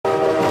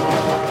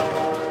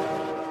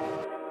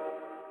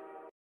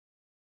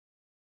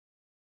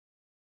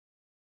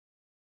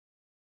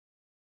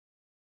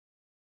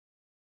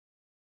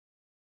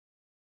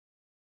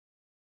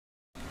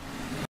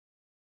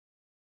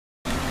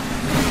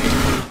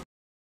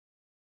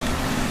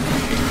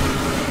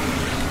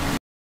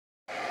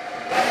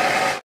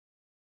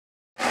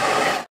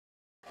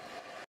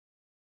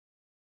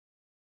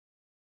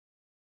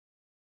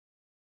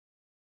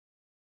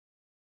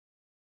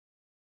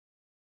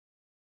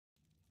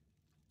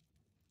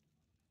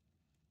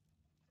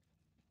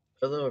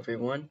Hello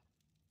everyone.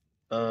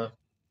 Uh,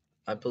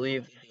 I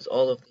believe this is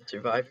all of the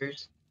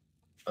survivors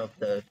of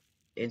the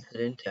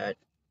incident at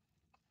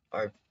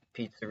our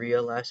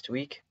pizzeria last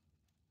week.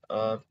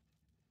 Uh,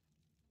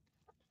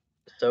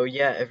 so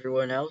yeah,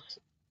 everyone else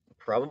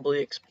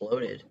probably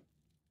exploded.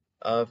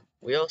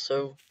 We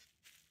also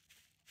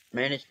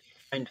managed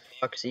to find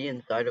Foxy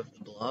inside of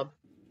the blob.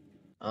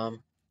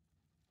 Um,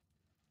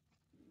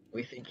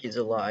 we think he's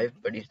alive,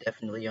 but he's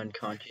definitely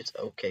unconscious.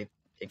 Okay,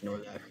 ignore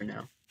that for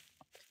now.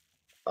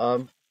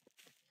 Um,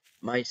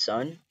 my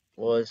son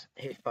was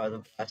hit by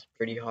the blast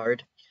pretty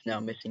hard. He's now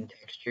missing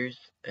textures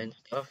and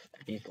stuff,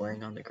 and he's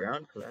laying on the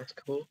ground, so that's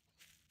cool.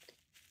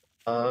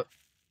 Uh,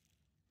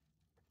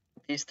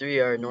 these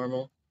three are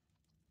normal.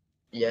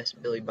 Yes,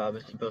 Billy Bob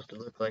is supposed to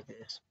look like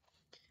this.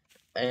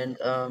 And,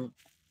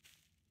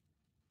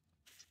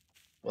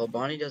 well,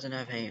 Bonnie doesn't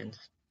have hands.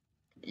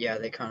 Yeah,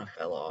 they kind of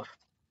fell off.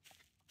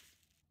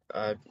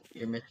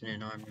 You're missing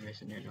an arm, you're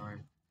missing an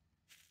arm.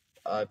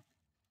 Uh,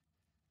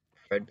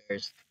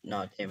 Fredbear's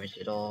not damaged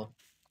at all.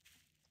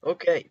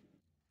 Okay.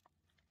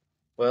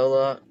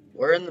 Well,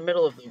 we're in the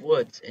middle of the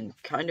woods, in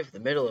kind of the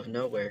middle of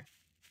nowhere.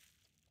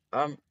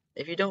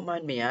 If you don't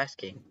mind me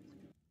asking,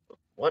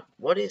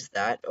 what is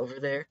that over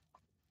there?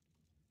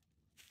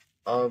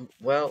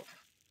 Well,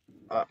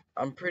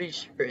 I'm pretty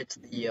sure it's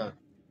the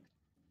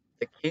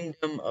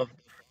kingdom of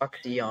the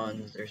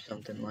foxeons or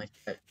something like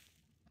that.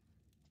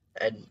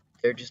 And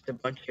they're just a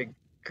bunch of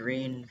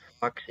green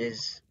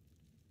foxes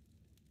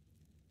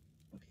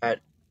that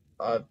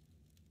uh,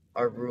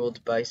 are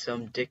ruled by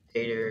some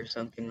dictator or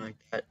something like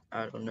that.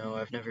 I don't know.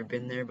 I've never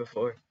been there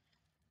before.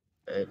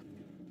 Uh,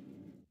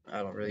 I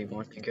don't really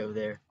want to go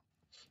there.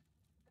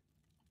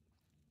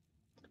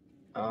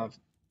 Uh,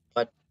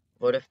 but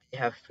what if they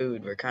have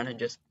food? We're kind of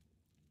just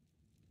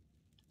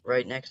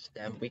right next to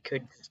them. We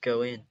could just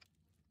go in.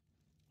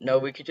 No,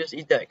 we could just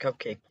eat that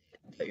cupcake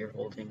that you're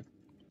holding.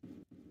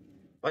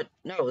 What?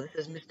 No, this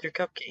is Mr.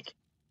 Cupcake.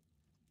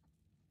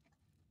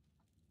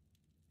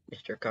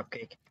 Mr.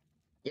 Cupcake.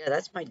 Yeah,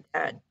 that's my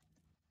dad.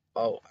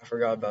 Oh, I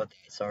forgot about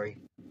that. Sorry.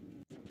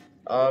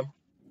 Um,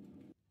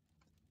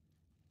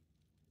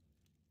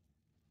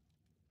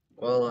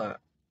 well,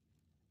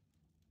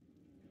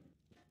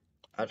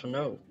 I don't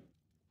know.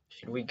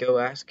 Should we go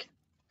ask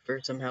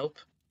for some help?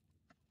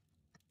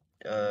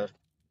 Uh,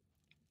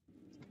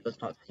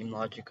 does not seem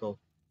logical.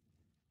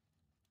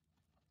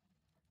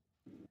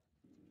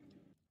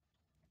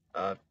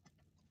 Uh,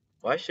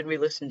 why should we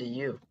listen to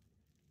you?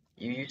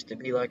 You used to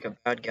be like a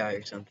bad guy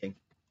or something.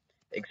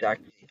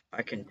 Exactly.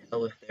 I can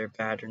tell if they're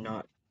bad or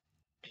not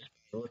just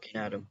by looking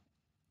at them,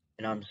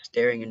 and I'm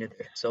staring into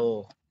their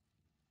soul.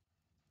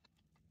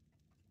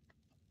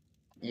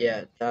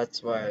 Yeah,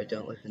 that's why I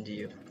don't listen to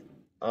you.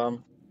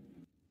 Um,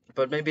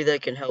 but maybe they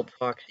can help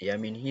Foxy. I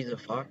mean, he's a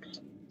fox.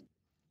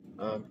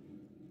 Um,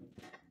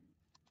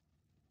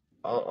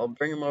 I'll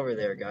bring him over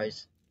there,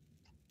 guys.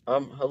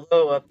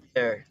 Hello up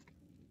there.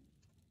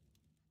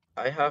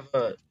 I have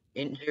a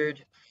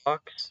injured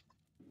fox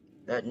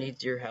that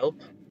needs your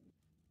help.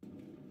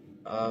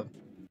 Uh,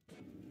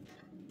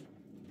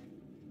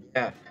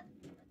 yeah.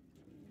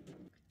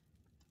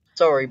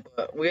 Sorry,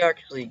 but we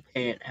actually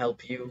can't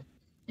help you.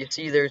 You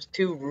see, there's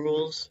two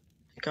rules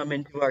to come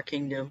into our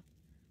kingdom.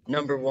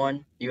 Number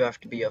one, you have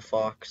to be a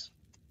fox.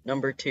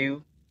 Number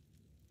two,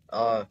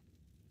 uh,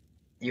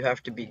 you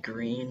have to be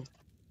green.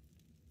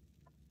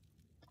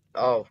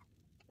 Oh,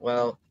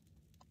 well,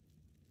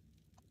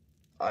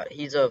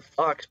 he's a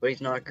fox, but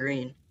he's not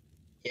green.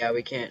 Yeah,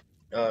 we can't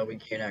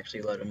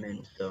actually let him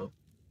in, so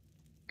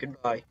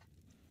goodbye.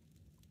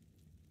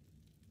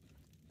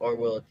 Or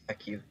we'll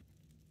attack you.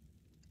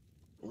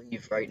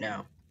 Leave right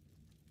now.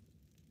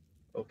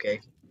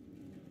 Okay.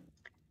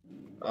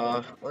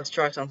 Let's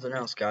try something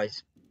else,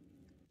 guys.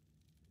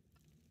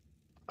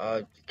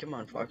 Come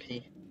on,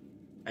 Foxy.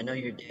 I know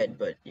you're dead,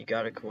 but you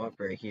gotta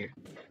cooperate here.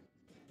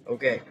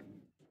 Okay.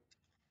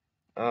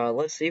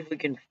 Let's see if we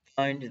can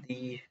find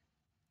the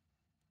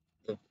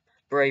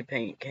spray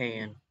paint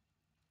can.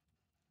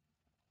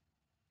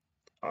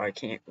 Oh, I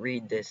can't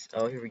read this.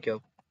 Oh, here we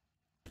go.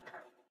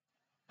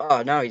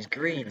 Oh, now he's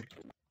green.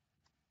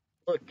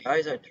 Look,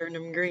 guys, I turned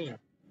him green.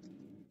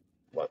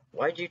 What?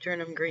 Why'd you turn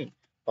him green?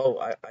 Oh,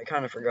 I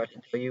kind of forgot to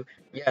tell you.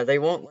 Yeah, they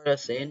won't let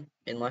us in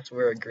unless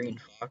we're a green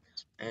fox.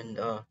 And,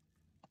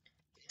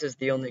 this is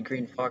the only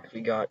green fox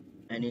we got,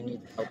 and he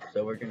needs help,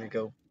 so we're gonna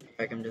go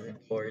drag him to the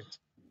doors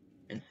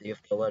and see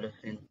if they'll let us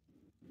in.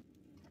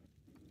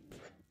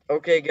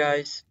 Okay,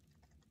 guys,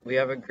 we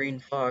have a green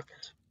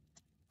fox.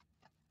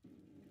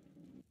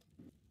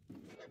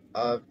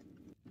 Uh,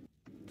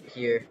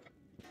 here.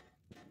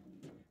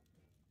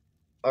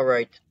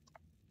 Alright,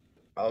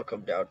 I'll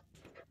come down.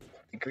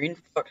 The green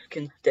fox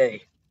can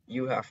stay.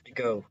 You have to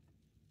go.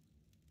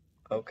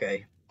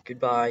 Okay,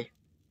 goodbye.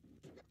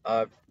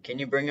 Can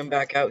you bring him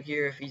back out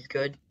here if he's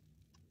good?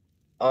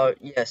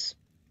 Yes,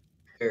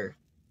 sure.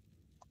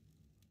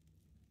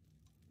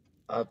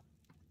 Uh,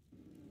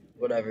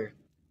 whatever.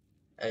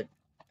 It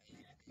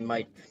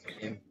might fix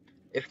him.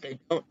 If they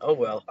don't, oh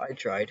well, I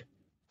tried.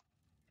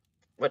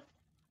 What?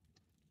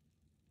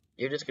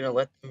 You're just gonna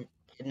let them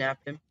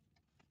kidnap him?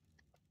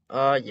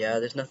 Yeah,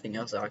 there's nothing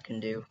else I can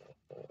do.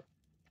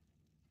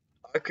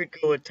 I could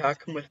go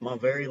attack him with my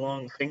very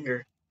long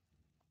finger.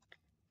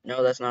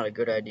 No, that's not a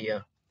good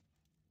idea.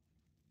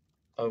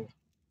 Oh,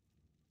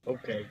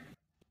 okay.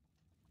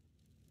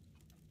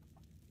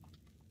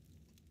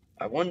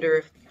 I wonder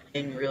if the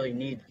king really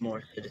needs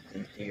more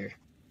citizens here.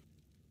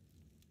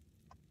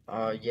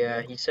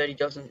 Yeah, he said he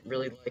doesn't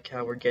really like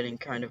how we're getting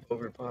kind of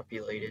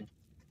overpopulated.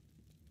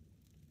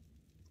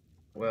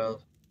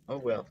 Well, oh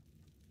well.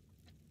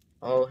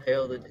 All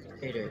hail the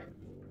dictator.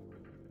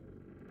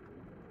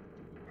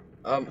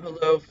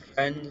 Hello,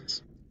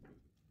 friends.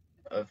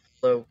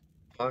 Fellow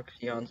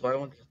foxeons. Why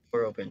won't this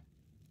door open?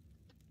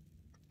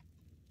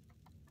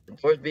 The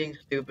door's being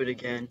stupid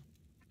again.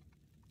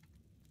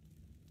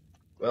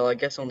 Well, I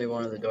guess only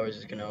one of the doors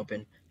is gonna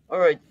open.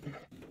 Alright.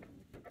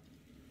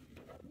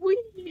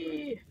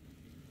 Whee!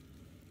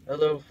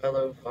 Hello,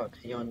 fellow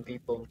foxeon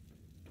people.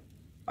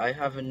 I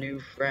have a new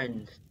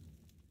friend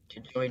to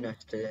join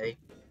us today.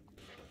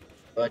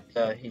 But,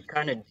 he's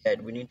kinda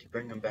dead. We need to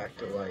bring him back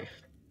to life.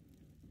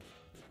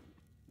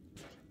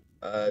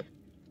 Uh,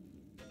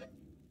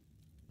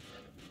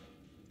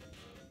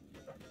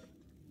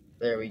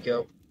 there we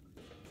go.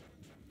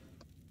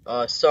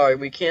 Sorry,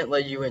 we can't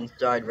let you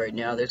inside right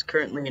now. There's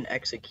currently an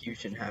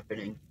execution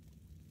happening.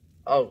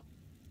 Oh,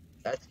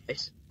 that's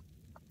nice.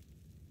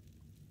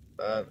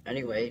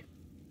 Anyway,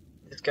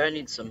 this guy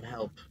needs some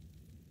help.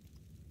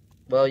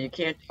 Well, you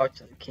can't talk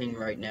to the king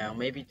right now.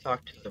 Maybe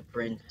talk to the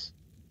prince.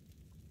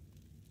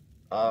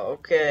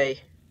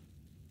 Okay.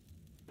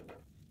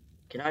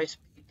 Can I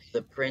speak to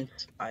the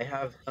prince? I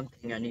have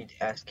something I need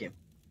to ask him.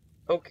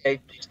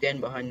 Okay, just stand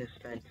behind this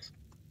fence.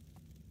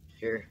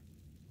 Sure.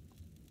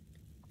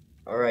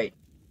 Alright,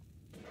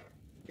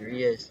 here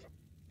he is.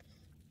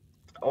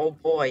 Oh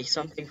boy,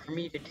 something for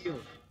me to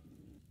do.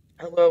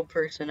 Hello,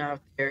 person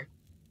out there.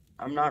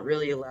 I'm not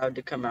really allowed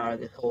to come out of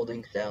this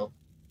holding cell.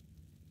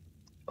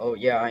 Oh,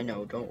 yeah, I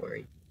know, don't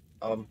worry.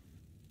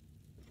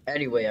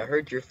 Anyway, I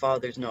heard your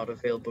father's not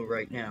available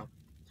right now.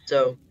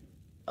 So,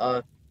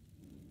 uh,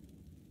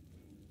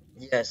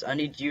 yes, I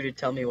need you to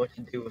tell me what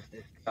to do with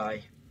this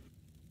guy.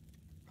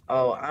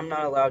 Oh, I'm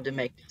not allowed to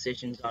make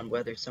decisions on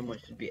whether someone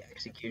should be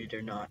executed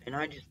or not, and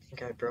I just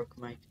think I broke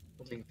my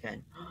holding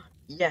pen.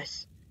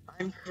 Yes,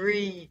 I'm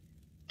free!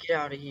 Get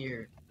out of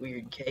here,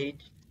 weird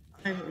cage.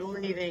 I'm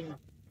leaving!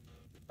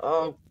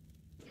 Oh,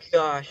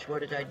 gosh,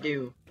 what did I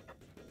do?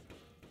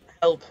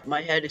 Help,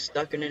 my head is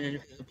stuck in an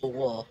invisible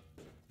wall.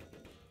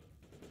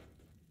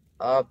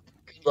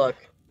 Good luck.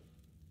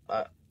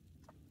 Uh,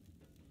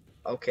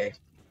 okay.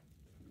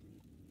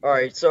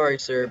 Alright, sorry,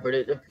 sir, but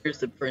it appears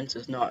the prince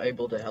is not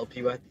able to help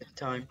you at this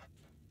time.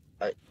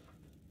 Uh,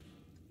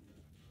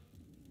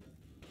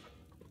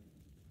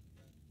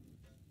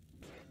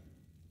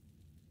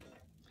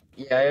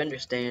 yeah, I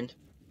understand.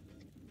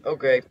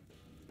 Okay.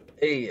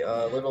 Hey,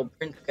 little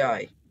prince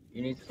guy,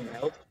 you need some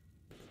help?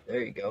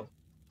 There you go.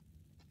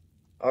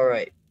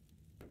 Alright.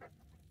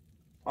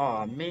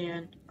 Aw,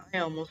 man, I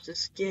almost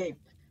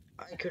escaped.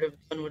 I could have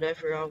done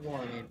whatever I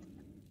wanted.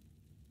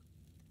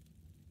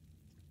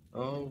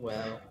 Oh,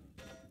 well.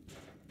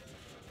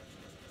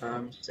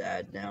 I'm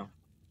sad now.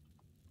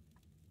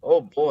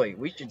 Oh boy,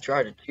 we should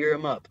try to cheer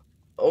him up.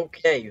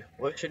 Okay,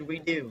 what should we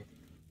do?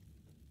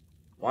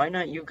 Why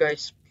not you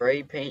guys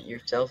spray paint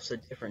yourselves a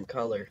different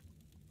color?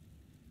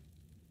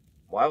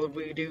 Why would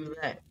we do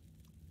that?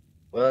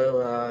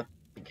 Well,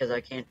 because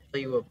I can't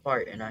tell you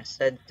apart, and I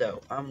said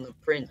so. I'm the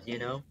prince, you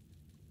know?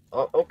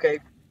 Oh, okay.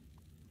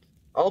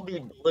 I'll be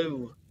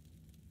blue.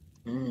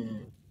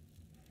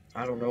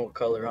 I don't know what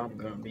color I'm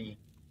gonna be.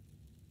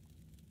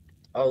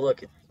 Oh,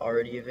 look, it's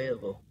already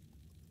available.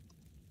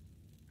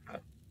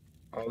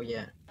 Oh,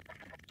 yeah.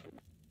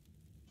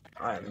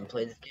 I haven't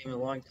played this game in a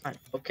long time.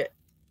 Okay.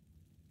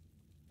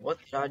 What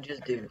did I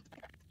just do?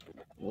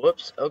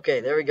 Whoops.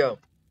 Okay, there we go.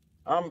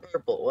 I'm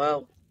purple.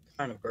 Well,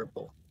 kind of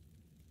purple.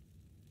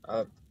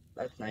 Uh,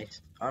 that's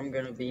nice. I'm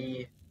gonna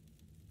be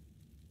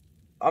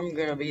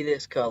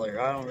this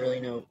color. I don't really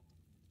know.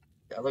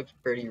 That looks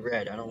pretty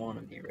red. I don't want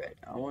to be red.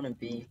 I want to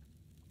be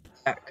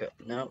that color.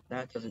 No,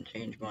 that doesn't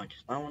change much.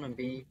 I want to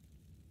be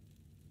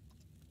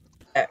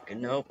that.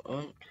 Nope.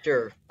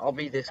 Sure. I'll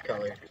be this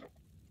color.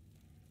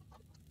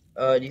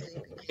 Do you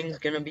think the king's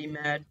gonna be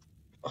mad?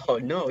 Oh,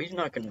 no, he's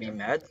not gonna be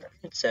mad. The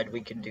prince said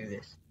we could do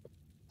this.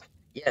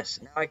 Yes,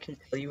 now I can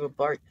tell you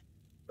apart.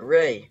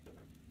 Hooray.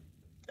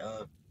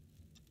 Uh,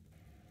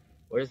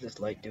 what is this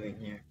light doing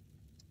here?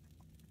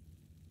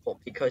 Well,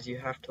 because you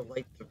have to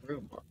light the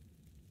room up.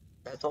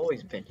 That's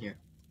always been here.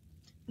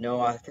 No,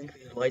 I think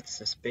this light's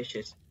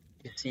suspicious.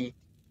 You see,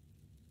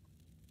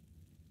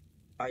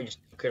 I just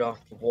took it off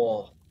the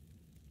wall.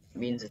 It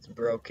means it's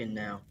broken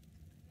now.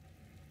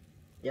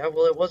 Yeah,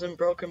 well, it wasn't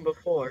broken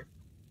before.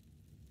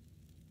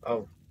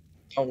 Oh,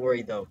 don't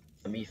worry though.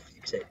 Let me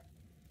fix it.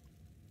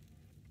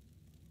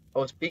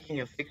 Oh, speaking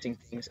of fixing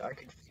things, I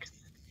could fix the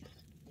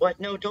fence. What?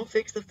 No, don't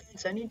fix the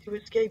fence. I need to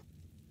escape.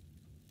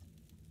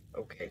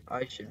 Okay,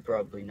 I should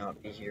probably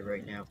not be here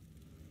right now.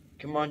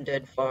 Come on,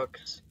 dead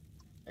fox.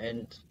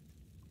 And do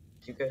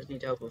you guys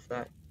need help with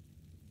that?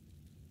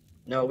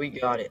 No, we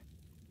got it.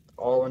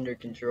 All under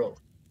control.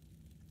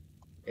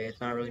 Okay,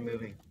 it's not really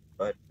moving,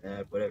 but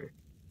whatever.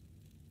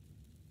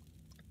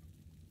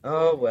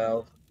 Oh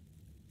well.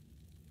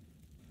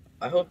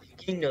 I hope the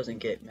king doesn't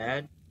get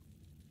mad.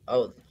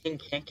 Oh, the king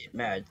can't get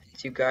mad.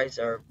 Since you guys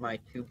are my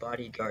two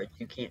bodyguards,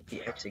 you can't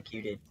be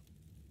executed.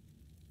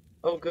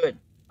 Oh, good.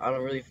 I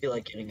don't really feel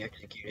like getting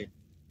executed.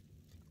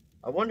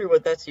 I wonder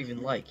what that's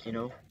even like, you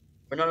know?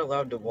 We're not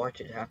allowed to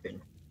watch it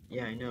happen.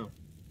 Yeah, I know.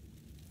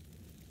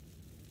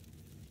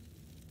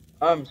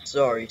 I'm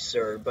sorry,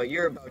 sir, but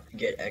you're about to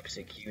get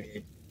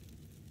executed.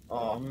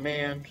 Aw,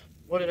 man.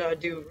 What did I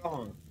do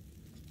wrong?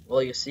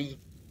 Well, you see,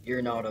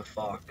 you're not a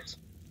fox.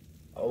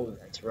 Oh,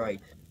 that's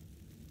right.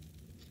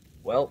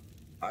 Well,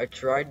 I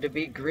tried to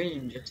be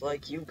green just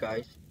like you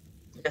guys.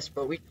 Yes,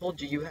 but we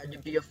told you you had to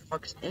be a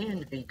fox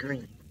and be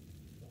green.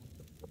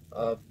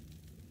 Uh,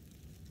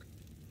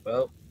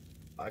 well,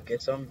 I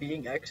guess I'm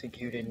being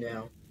executed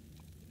now.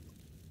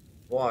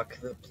 Walk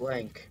the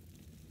plank.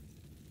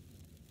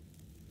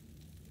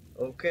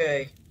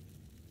 Okay,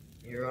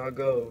 here I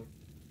go.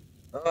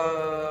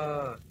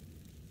 Ah!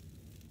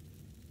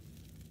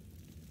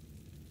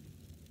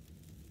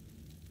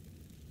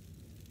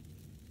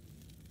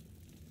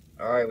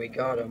 Alright, we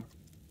got him.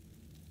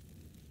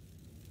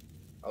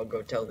 I'll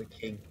go tell the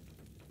king.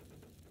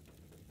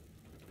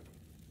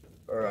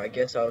 Or I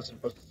guess I was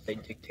supposed to say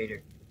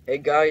dictator. Hey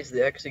guys,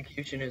 the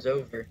execution is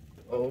over.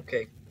 Oh,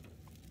 okay.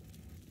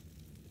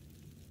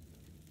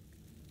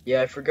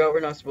 Yeah, I forgot we're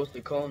not supposed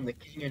to call him the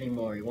king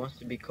anymore. He wants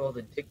to be called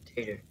a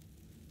dictator.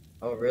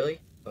 Oh, really?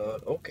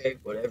 Okay,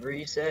 whatever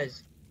he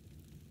says.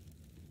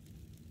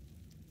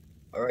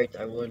 Alright,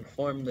 I will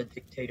inform the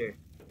dictator.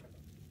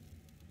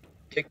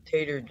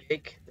 Dictator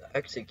Jake, the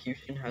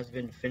execution has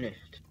been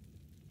finished.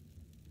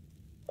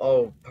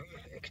 Oh,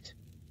 perfect.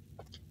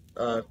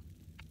 Uh,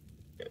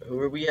 who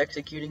are we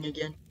executing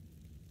again?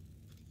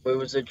 It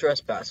was a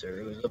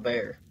trespasser. It was a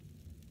bear.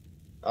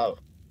 Oh,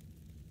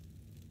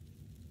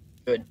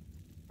 good.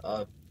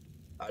 Uh,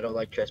 I don't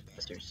like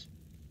trespassers.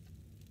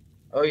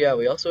 Oh yeah,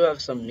 we also have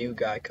some new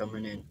guy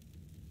coming in.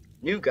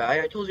 New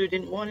guy? I told you I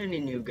didn't want any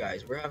new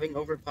guys. We're having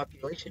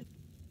overpopulation.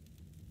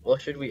 Well,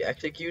 should we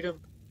execute him?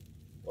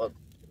 Well,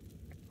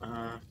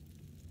 uh,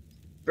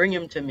 bring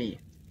him to me.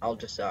 I'll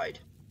decide.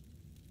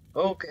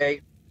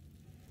 Okay.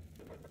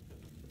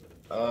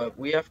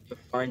 We have to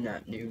find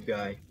that new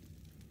guy.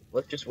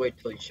 Let's just wait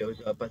till he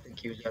shows up. I think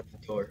he was at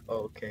the door.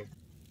 Oh, okay.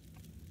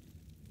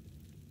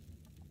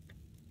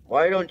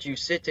 Why don't you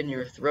sit in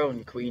your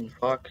throne, Queen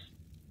Fox?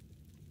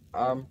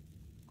 Um,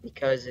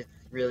 because it's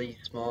really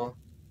small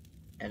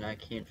and I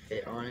can't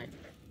fit on it.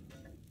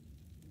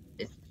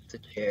 It's just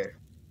a chair.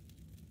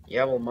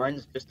 Yeah, well,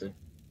 mine's just a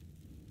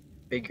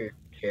bigger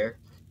chair.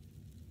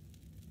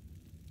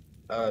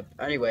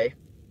 Anyway,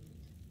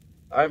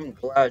 I'm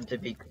glad to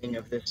be king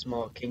of this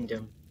small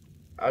kingdom.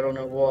 I don't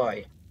know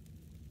why,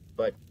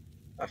 but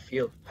I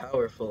feel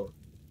powerful.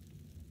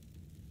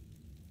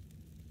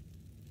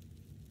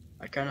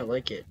 I kind of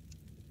like it.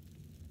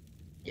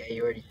 Yeah,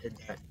 you already said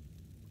that.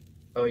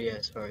 Oh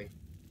yeah, sorry.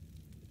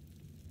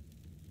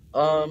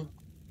 Um,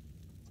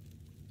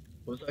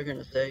 what was I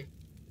gonna say?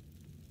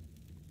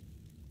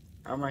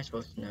 How am I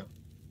supposed to know?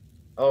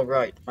 Oh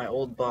right, my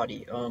old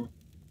body.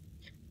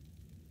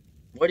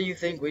 What do you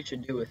think we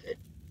should do with it?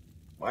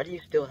 Why do you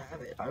still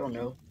have it? I don't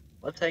know.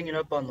 Let's hang it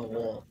up on the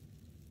wall.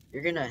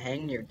 You're gonna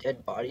hang your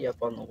dead body up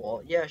on the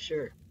wall? Yeah,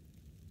 sure.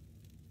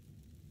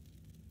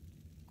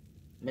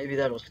 Maybe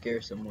that'll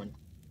scare someone.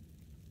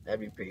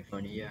 That'd be pretty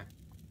funny, yeah.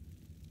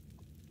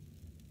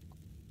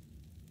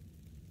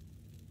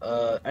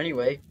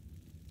 Anyway.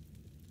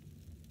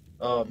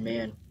 Oh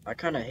man, I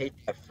kinda hate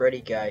that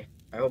Freddy guy.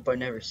 I hope I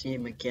never see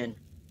him again.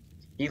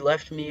 He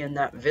left me in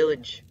that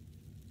village,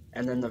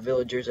 and then the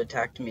villagers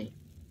attacked me,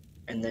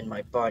 and then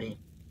my body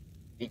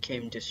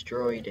became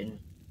destroyed and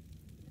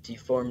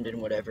deformed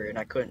and whatever, and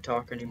I couldn't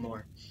talk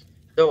anymore.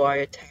 So I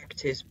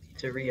attacked his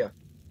pizzeria,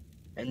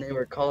 and they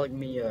were calling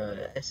me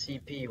a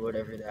SCP,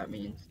 whatever that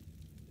means.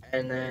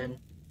 And then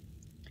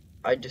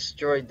I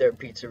destroyed their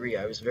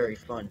pizzeria. It was very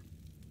fun.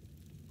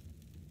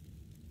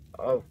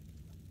 Oh,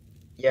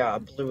 yeah, I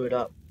blew it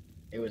up.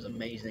 It was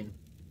amazing.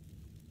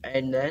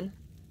 And then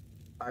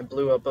I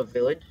blew up a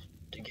village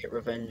to get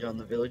revenge on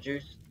the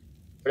villagers.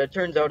 But it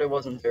turns out it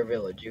wasn't their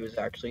village. It was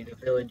actually the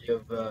village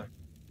of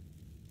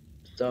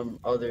some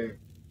other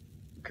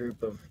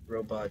group of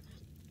robots.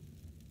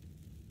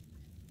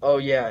 Oh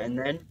yeah, and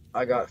then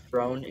I got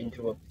thrown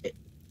into a pit,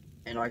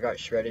 and I got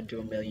shredded to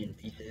a million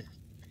pieces.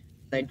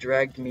 They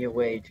dragged me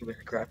away to a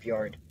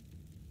scrapyard,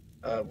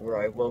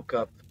 where I woke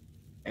up,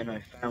 and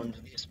I found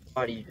this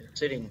body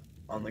sitting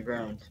on the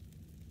ground.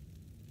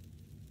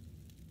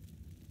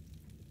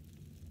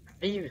 How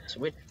do you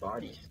switch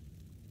bodies?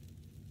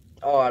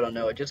 Oh, I don't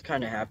know. It just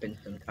kind of happens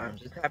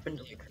sometimes. It's happened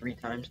like 3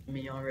 times to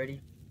me already.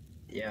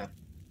 Yeah.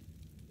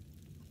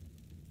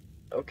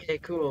 Okay,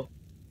 cool.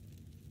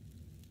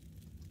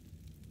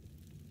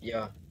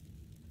 Yeah.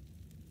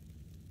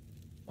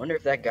 Wonder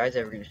if that guy's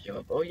ever gonna show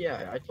up. Oh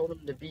yeah, I told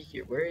him to be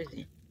here. Where is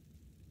he?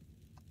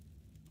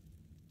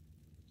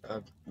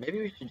 Maybe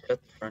we should shut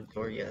the front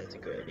door. Yeah, that's a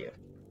good idea.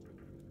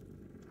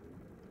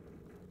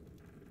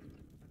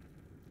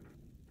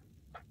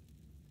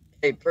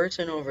 Hey,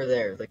 person over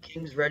there, the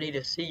king's ready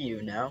to see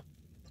you now.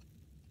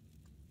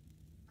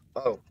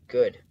 Oh,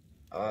 good.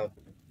 Uh,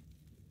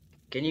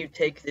 can you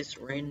take this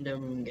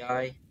random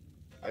guy?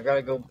 I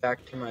gotta go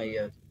back to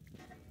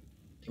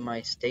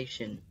my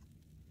station.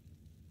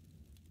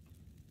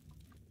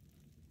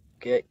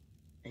 Okay,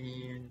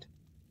 and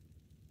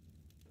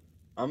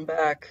I'm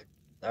back.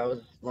 That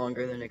was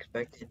longer than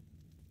expected.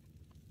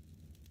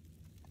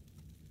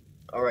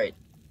 Alright,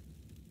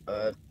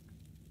 uh,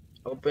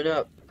 open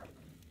up.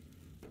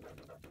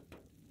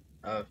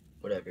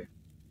 Whatever.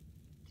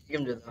 Take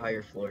him to the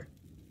higher floor.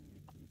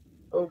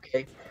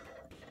 Okay,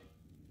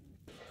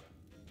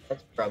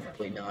 that's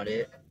probably not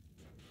it.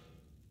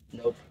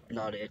 Nope,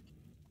 not it.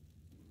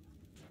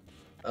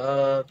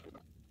 Uh,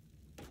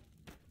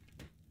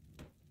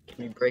 can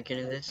we break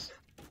into this?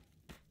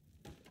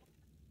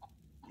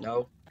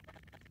 No.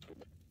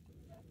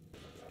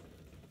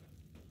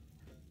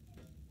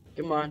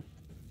 Come on.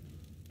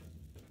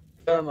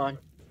 Come on.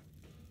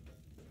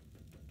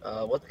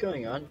 What's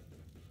going on?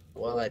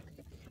 Well, I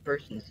think the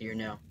person's here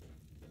now.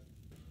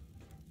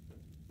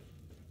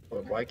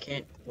 But why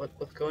can't,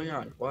 what's going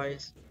on? Why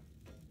is,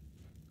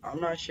 I'm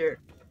not sure.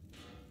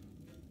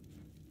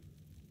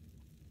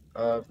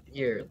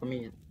 Here, let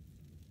me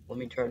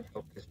try to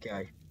help this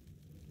guy.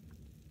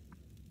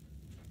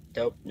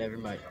 Nope, never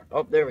mind.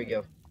 Oh, there we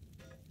go.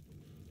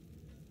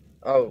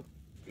 Oh,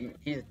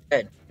 he's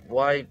dead.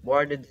 Why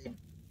did they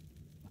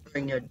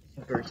bring a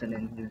dead person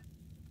in here?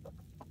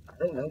 I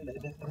don't know,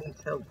 maybe he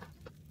needs help.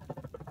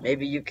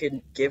 Maybe you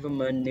can give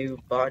him a new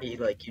body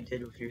like you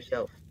did with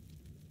yourself.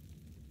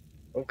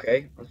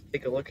 Okay, let's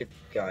take a look at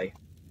this guy.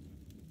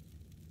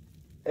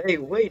 Hey,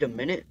 wait a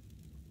minute.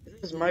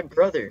 This is my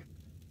brother.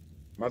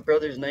 My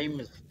brother's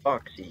name is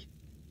Foxy.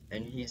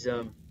 And he's,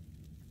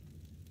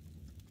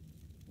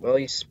 well,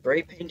 he's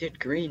spray painted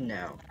green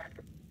now.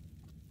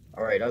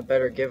 Alright, I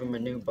better give him a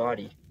new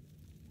body.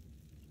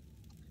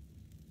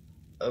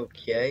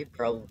 Okay,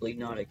 probably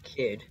not a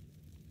kid.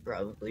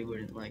 Probably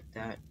wouldn't like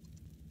that.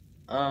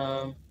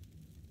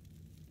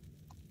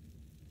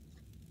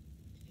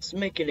 Let's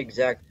make an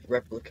exact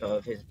replica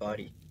of his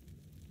body.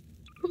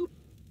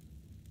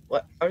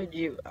 What? How did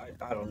you?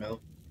 I don't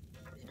know.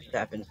 It just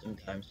happens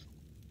sometimes.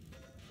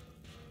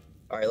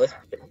 Alright, let's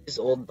put his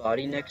old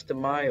body next to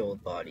my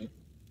old body.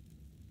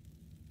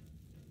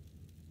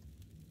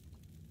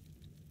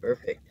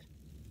 Perfect.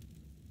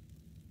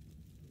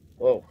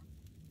 Whoa.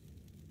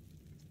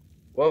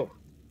 Whoa.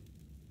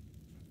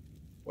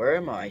 Where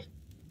am I?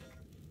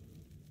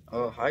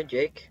 Oh, hi,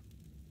 Jake.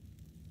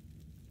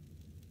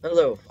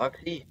 Hello,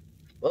 Foxy.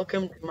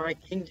 Welcome to my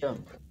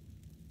kingdom.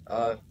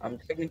 I'm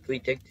technically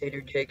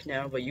Dictator Jake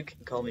now, but you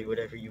can call me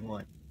whatever you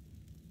want.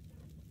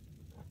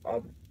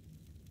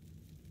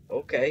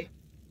 Okay.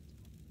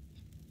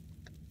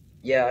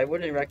 Yeah, I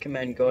wouldn't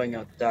recommend going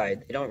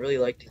outside. They don't really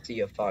like to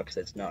see a fox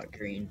that's not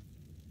green.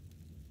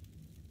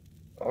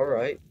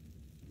 Alright.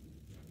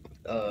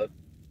 Uh,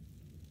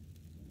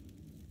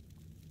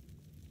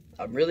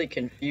 I'm really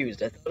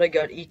confused. I thought I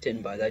got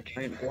eaten by that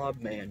giant blob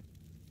man.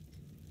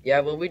 Yeah,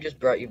 well, we just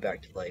brought you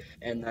back to life,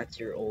 and that's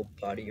your old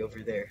body over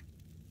there.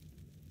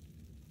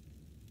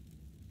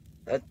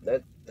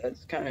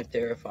 That's kind of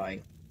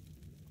terrifying.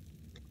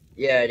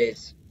 Yeah, it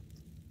is.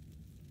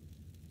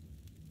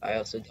 I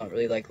also don't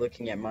really like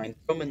looking at mine.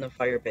 Throw them in the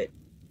fire pit.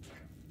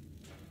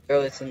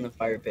 Throw this in the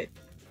fire pit.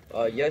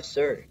 Yes,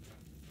 sir.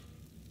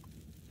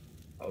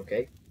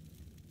 Okay.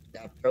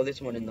 Now throw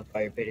this one in the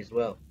fire pit as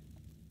well.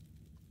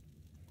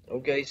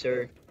 Okay,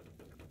 sir.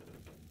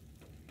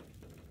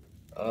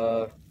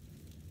 Uh,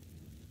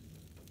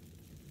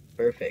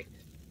 perfect.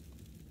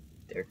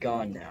 They're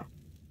gone now.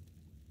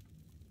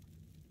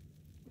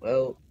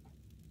 Well,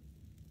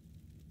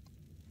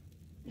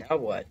 now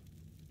what?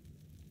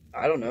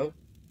 I don't know.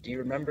 Do you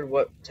remember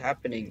what's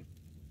happening?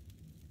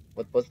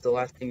 What's the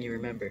last thing you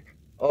remember?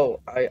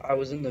 Oh, I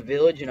was in the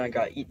village and I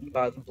got eaten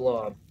by the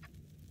blob.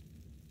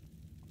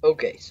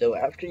 Okay, so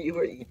after you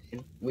were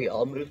eaten, we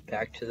all moved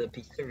back to the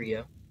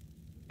pizzeria.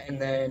 And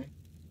then,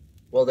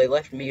 well, they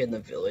left me in the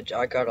village.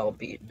 I got all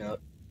beaten up.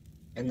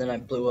 And then I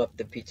blew up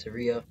the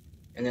pizzeria.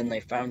 And then they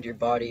found your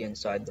body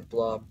inside the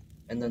blob.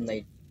 And then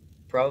they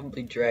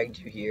probably dragged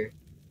you here.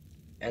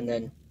 And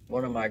then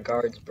one of my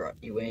guards brought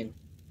you in.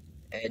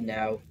 And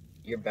now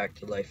you're back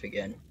to life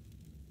again.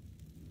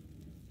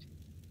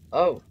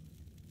 Oh,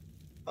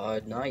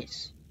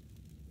 nice.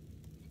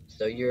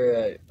 So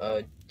you're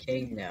a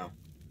king now.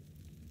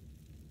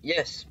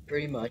 Yes,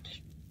 pretty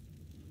much.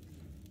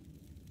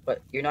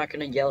 But you're not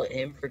gonna yell at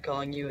him for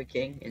calling you a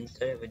king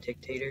instead of a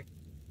dictator?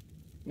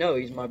 No,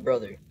 he's my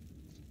brother.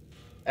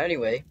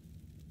 Anyway,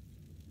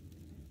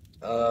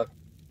 uh,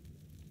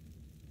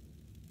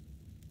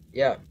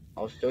 yeah,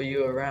 I'll show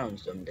you around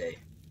someday.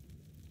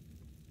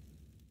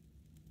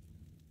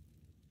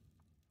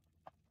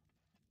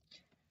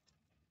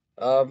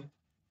 Um,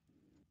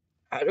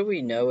 How do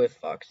we know if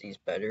Foxy's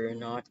better or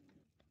not?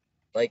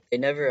 Like, they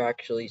never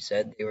actually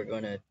said they were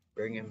gonna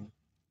bring him.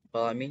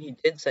 Well, I mean, he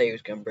did say he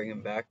was gonna bring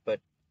him back, but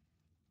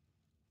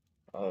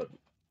oh,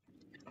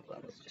 hold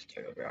on, let's just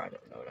start over. I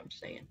don't know what I'm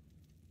saying.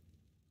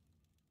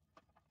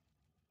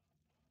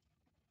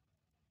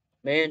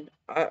 Man,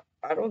 I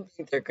don't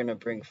think they're gonna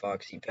bring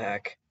Foxy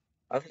back.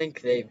 I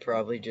think they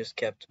probably just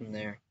kept him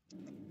there.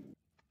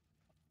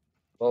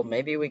 Well,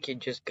 maybe we could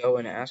just go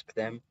and ask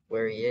them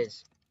where he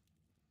is.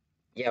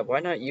 Yeah, why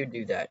not you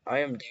do that? I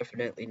am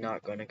definitely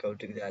not gonna go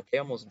do that. They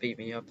almost beat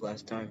me up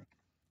last time.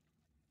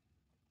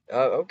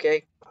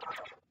 Okay.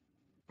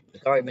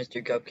 Sorry,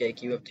 Mr.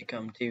 Cupcake, you have to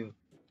come too.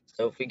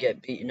 So if we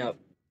get beaten up,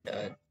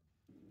 uh,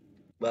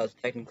 well, it's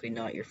technically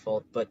not your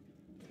fault, but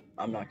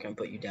I'm not gonna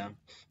put you down.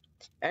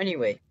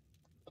 Anyway,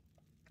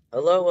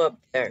 hello up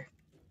there.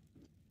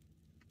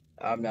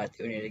 I'm not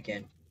doing it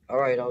again.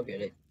 Alright, I'll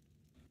get it.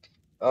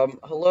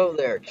 Hello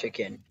there,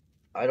 chicken.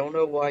 I don't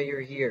know why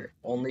you're here.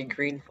 Only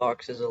green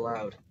foxes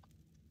allowed.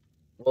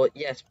 Well,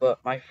 yes,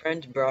 but my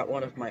friend brought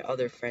one of my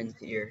other friends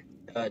here,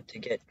 to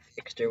get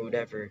fixed or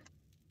whatever,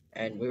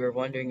 and we were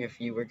wondering if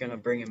you were gonna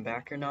bring him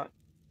back or not.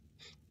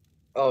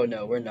 Oh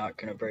no, we're not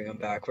gonna bring him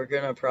back. We're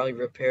gonna probably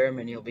repair him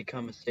and he'll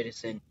become a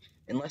citizen.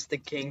 Unless the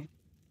king,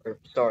 or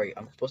sorry,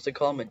 I'm supposed to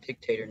call him a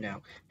dictator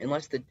now.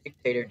 Unless the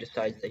dictator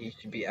decides that he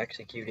should be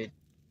executed.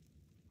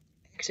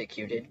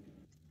 Executed?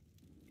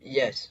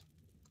 Yes.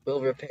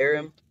 We'll repair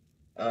him.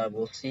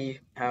 We'll see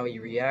how he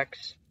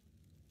reacts.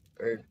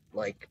 Or,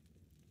 like,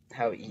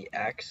 how he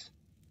acts.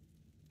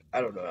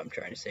 I don't know what I'm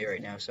trying to say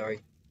right now,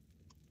 sorry.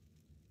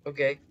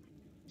 Okay.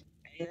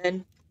 And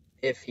then,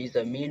 if he's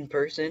a mean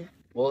person,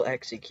 we'll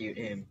execute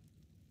him.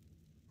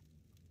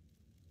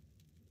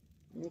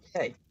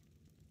 Okay.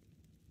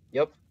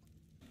 Yep.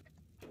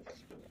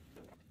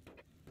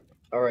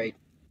 Alright.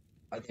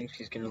 I think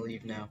she's gonna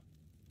leave now.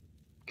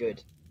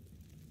 Good.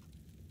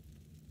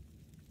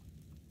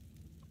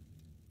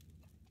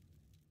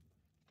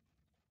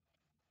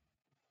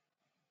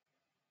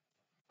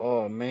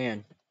 Oh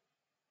man,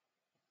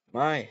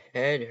 my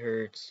head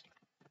hurts.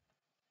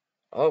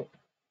 Oh,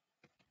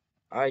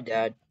 hi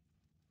Dad.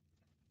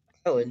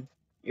 Helen,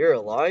 you're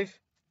alive?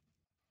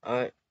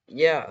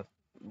 Yeah.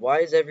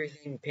 Why is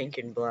everything pink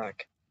and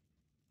black?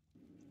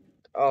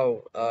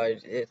 Oh,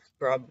 it's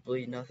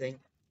probably nothing.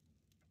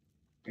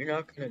 You're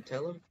not gonna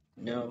tell him?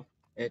 No,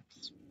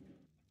 it's,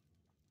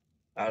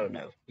 I don't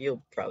know.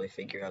 You'll probably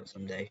figure out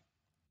someday.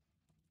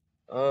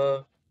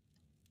 Uh,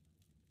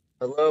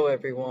 hello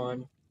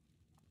everyone.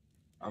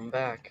 I'm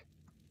back.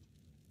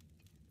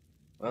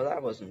 Well,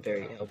 that wasn't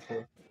very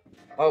helpful.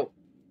 Oh,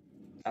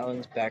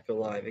 Alan's back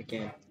alive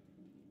again.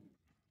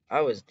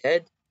 I was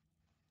dead?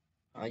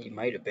 You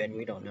might have been,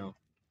 we don't know.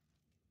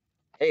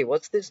 Hey,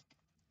 what's this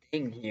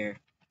thing here?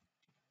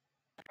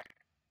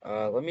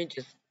 Let me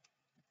just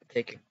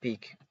take a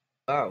peek.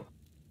 Wow,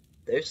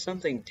 there's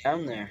something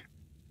down there.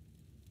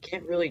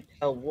 Can't really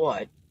tell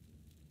what,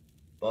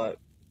 but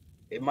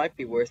it might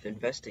be worth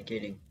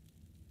investigating.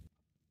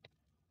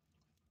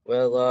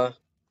 Well,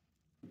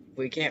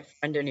 we can't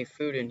find any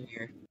food in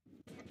here,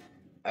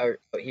 out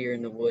here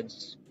in the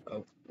woods.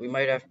 We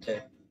might have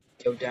to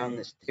go down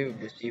this tube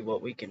to see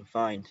what we can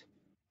find.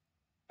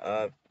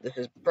 This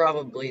is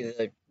probably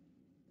the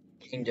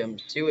kingdom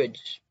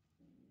sewage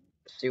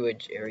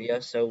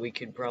area, so we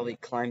could probably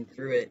climb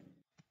through it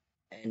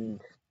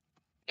and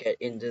get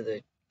into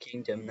the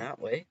kingdom that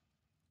way.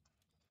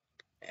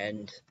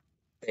 And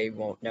they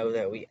won't know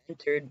that we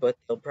entered, but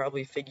they'll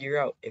probably figure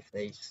out if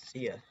they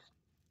see us.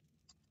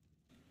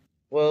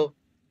 Well,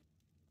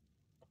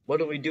 what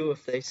do we do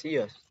if they see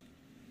us?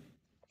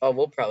 Oh,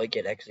 we'll probably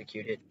get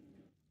executed.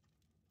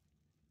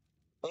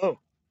 Oh,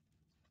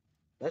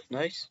 that's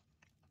nice.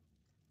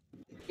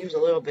 Seems a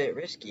little bit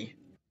risky.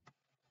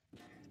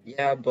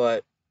 Yeah,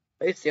 but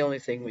it's the only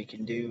thing we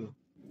can do.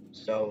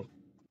 So,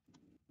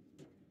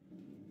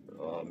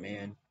 oh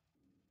man.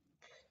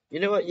 You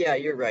know what? Yeah,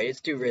 you're right.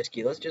 It's too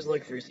risky. Let's just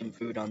look for some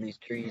food on these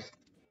trees.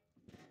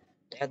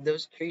 Dad,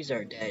 those trees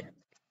are dead.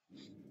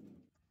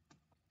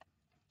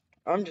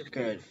 I'm just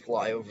gonna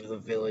fly over the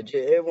village.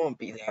 It won't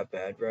be that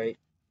bad, right?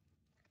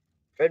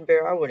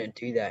 Fredbear, I wouldn't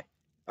do that.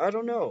 I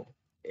don't know.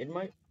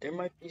 There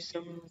might be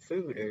some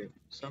food or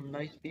some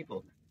nice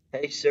people.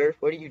 Hey, sir,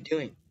 what are you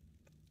doing?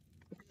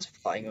 Just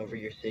flying over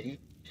your city.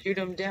 Shoot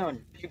him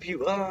down. Pew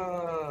pew.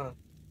 Ah!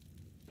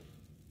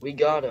 We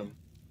got him.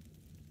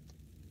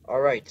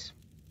 Alright.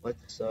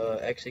 Let's,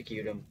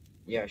 execute him.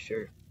 Yeah,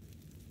 sure.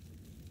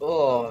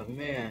 Oh,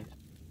 man.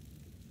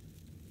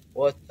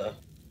 What the?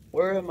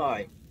 Where am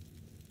I?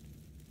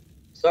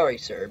 Sorry,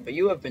 sir, but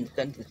you have been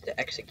sentenced to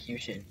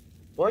execution.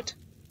 What?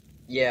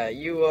 Yeah,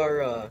 you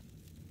are,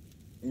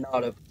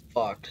 not a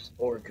fox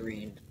or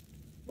green.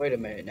 Wait a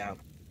minute now.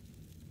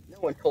 No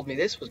one told me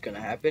this was gonna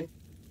happen.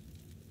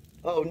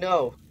 Oh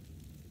no.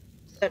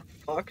 Is that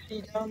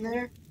Foxy down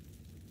there?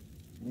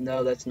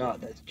 No, that's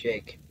not. That's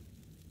Jake.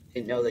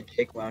 Didn't know that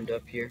Jake wound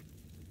up here.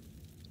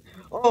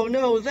 Oh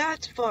no,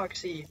 that's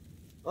Foxy!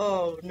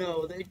 Oh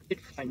no, they did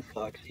find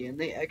Foxy and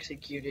they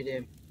executed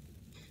him.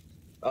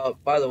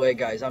 By the way,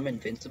 guys, I'm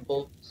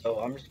invincible, so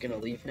I'm just gonna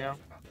leave now.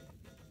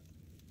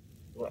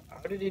 What?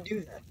 How did he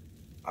do that?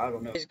 I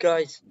don't know.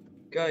 Guys,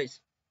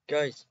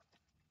 guys.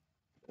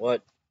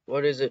 What?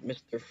 What is it,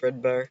 Mr.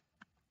 Fredbear?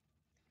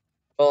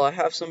 Well, I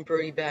have some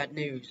pretty bad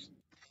news.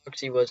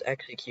 Foxy was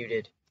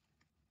executed.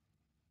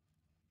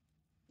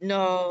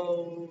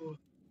 No!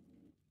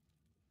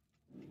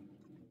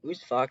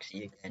 Who's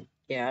Foxy again?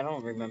 Yeah, I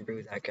don't remember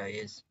who that guy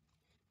is.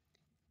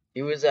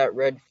 He was that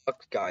red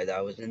fox guy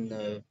that was in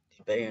the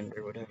band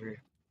or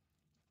whatever.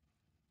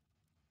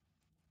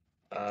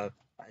 I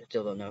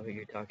still don't know who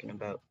you're talking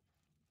about.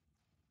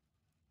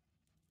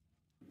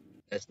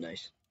 That's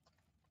nice.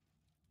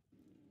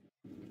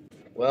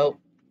 Well,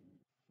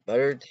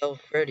 better tell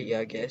Freddy,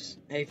 I guess.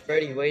 Hey,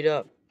 Freddy, wait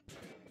up.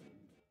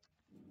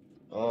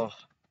 Oh,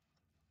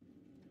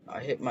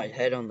 I hit my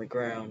head on the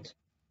ground.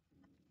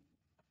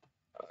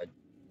 Uh,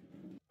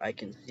 I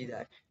can see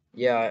that.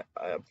 Yeah,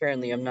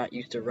 apparently I'm not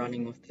used to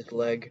running with this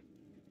leg.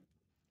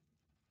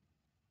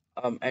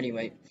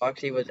 Anyway,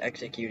 Foxy was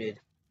executed.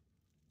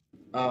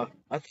 I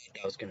thought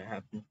that was gonna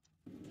happen.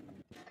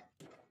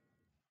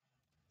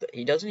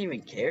 He doesn't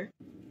even care?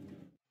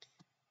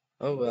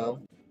 Oh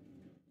well.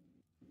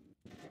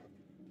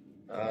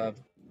 Uh,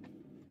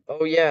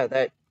 oh yeah,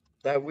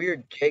 that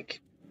weird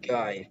Jake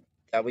guy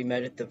that we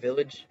met at the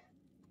village.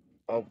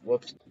 Oh,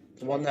 whoops.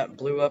 The one that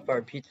blew up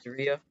our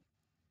pizzeria.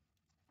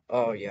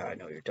 Oh yeah, I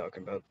know what you're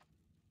talking about.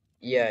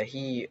 Yeah,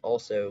 he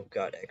also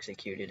got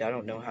executed. I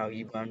don't know how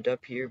he wound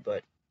up here,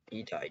 but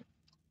he died.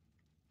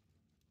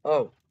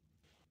 Oh,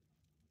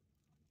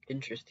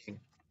 interesting.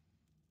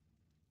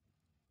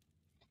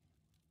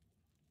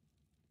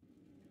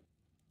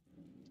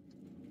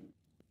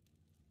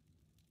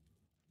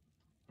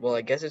 Well,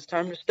 I guess it's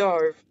time to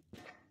starve.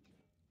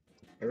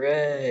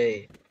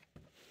 Hooray!